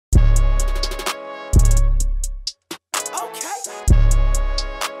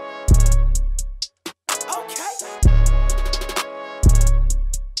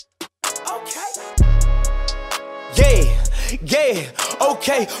Yeah,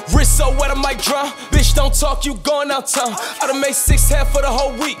 okay, wrist so wet I might drown. Bitch, don't talk, you going downtown. I done made 6 half for the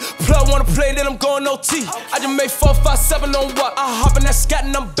whole week. Plug wanna play, then I'm going OT. I just made 4, 5, 7 on what? I hop in that Skat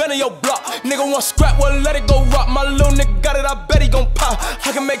and I'm bendin your block. Nigga want scrap, well let it go rock. My little nigga got it, I bet he gon' pop.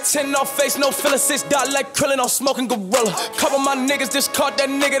 I can make 10 off face, no fillin, 6 dot like Krillin on Smokin gorilla. Couple my niggas just caught that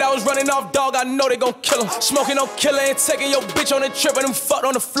nigga that was running off Dawg. I know they gon' kill him. Smokin on killer and taking your bitch on the trip and them fucked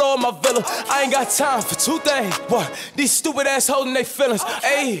on the floor of my villa. I ain't got time for 2 things. What? These stupid ass holding they feelings.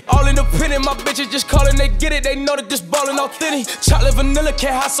 Ayy, all independent, my bitches just callin', they get it. They know that this ballin' authentic. Chocolate vanilla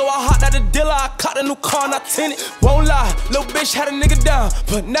can't hide, so I hopped out the dealer. I caught a new car and I tinted. Won't lie, little bitch had a nigga down,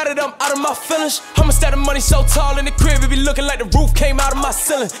 but now that I'm out of my feelings, I'ma stack the money so tall in the crib, it be looking like the roof came out of my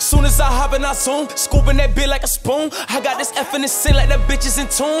ceiling. Soon as I hop in, I zoom, scooping that bit like a spoon. I got this F in the sin like that bitch is in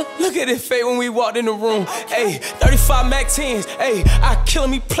tune. Look at it fade when we walked in the room. Ayy, 35 Mac 10s. Ayy, I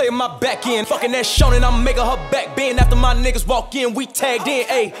killin' me playin' my back end. Fucking that Shonen, I'm making her back bend. After my niggas walk in, we tagged in.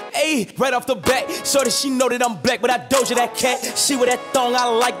 Ayy, right off the bat, so that she know that I'm black, but I doja that cat. She with that thong, I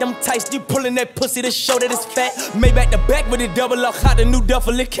like them tights. You pullin' that pussy to show that it's fat. Made back to back with the double up, hot the new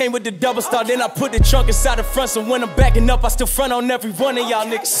duffel. It came with the double star. Then I put the trunk inside the front, so when I'm backing up, I still front on every one of y'all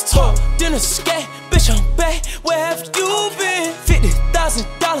niggas. Talk, then a scat, bitch, I'm back. Where have you been?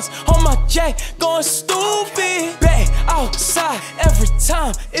 $50,000 on my jack, going stupid. Back outside every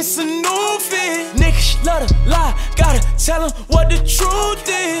time, it's a new fit. Niggas love to lie, gotta tell them what the truth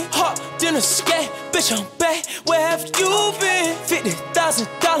is. Hop, then a scat, bitch, I'm back. Where have you been?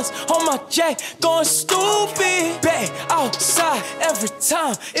 $50,000 on my jack, going stupid. Back outside every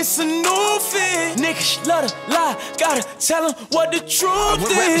time, it's a new fit. Niggas love to lie, gotta tell them what the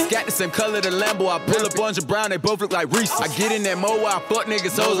truth is. Got the same color, the Lambo. I pull up bunch of brown, they both look like Reese. I get in that mo where I fuck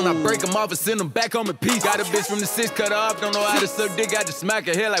niggas hoes and I break them off and send them back home in peace. Got a bitch from the 6 cut her off, don't know how to suck dick, I just smack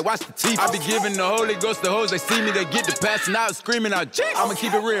her hair like watch the teeth. I be giving the Holy Ghost to hoes, they see me, they get the passing out, screaming out, G. I'ma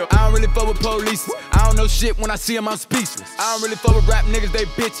keep it real, I don't really fuck with police. I don't know shit, when I see them I'm speechless. I don't really fuck with rap niggas, they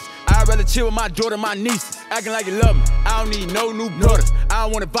bitches. I'd rather chill with my daughter, my nieces. Acting like you love me, I don't need no new brothers. I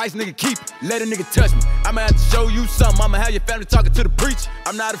don't want advice, nigga, keep it, let a nigga touch me. I'ma have to show you something, I'ma have your family talking to the preacher.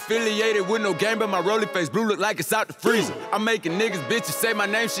 I'm not affiliated with no game, but my rolling face blue look like it's out the freezer. I'm making niggas bitches say my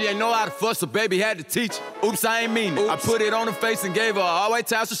name, she ain't know how to fuss, so baby had to teach her. Oops, I ain't mean it. I put it on her face and gave her an all-white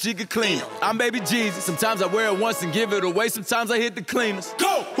towel so she could clean it. I'm baby Jesus, sometimes I wear it once and give it away, sometimes I hit the cleaners.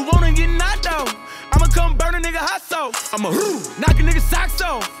 Go! Who wanna get knocked out? I'ma come burn a nigga hot sauce. I'ma knock a nigga socks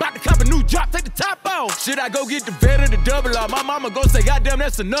off. About to cop a new drop, take the top off. Should I go get the vet or the double R? My mama gon' say, goddamn,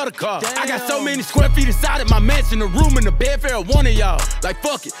 that's another car. Damn. I got so many square feet inside of my mansion, a room and a bed for one of y'all. Like,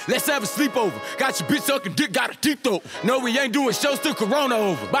 fuck it, let's have a sleepover. Got your bitch sucking dick, got a deep throat. No, we ain't doing shows till Corona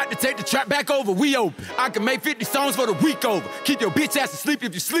over. About to take the trap back over, we open. I can make 50 songs for the week over. Keep your bitch ass asleep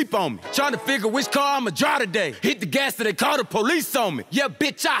if you sleep on me. Trying to figure which car I'ma drive today. Hit the gas till they call the police on me. Yeah,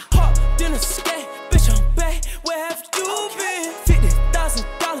 bitch, I hopped in a scat, bitch, I'm back. Where have you been?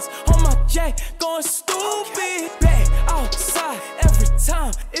 $50,000 on my jack, going stupid. Back outside every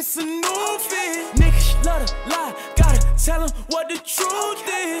time, it's a new fit. Niggas love to lie, gotta tell them what the truth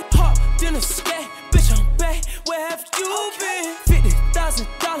is. Hopped in a scat, bitch, I'm back. Where have you been?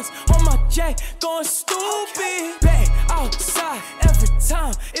 $50,000 on my jack, going stupid. Back outside every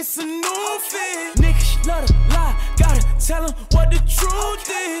time, it's a new fit. Niggas love to lie, gotta tell them what the truth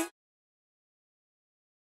is.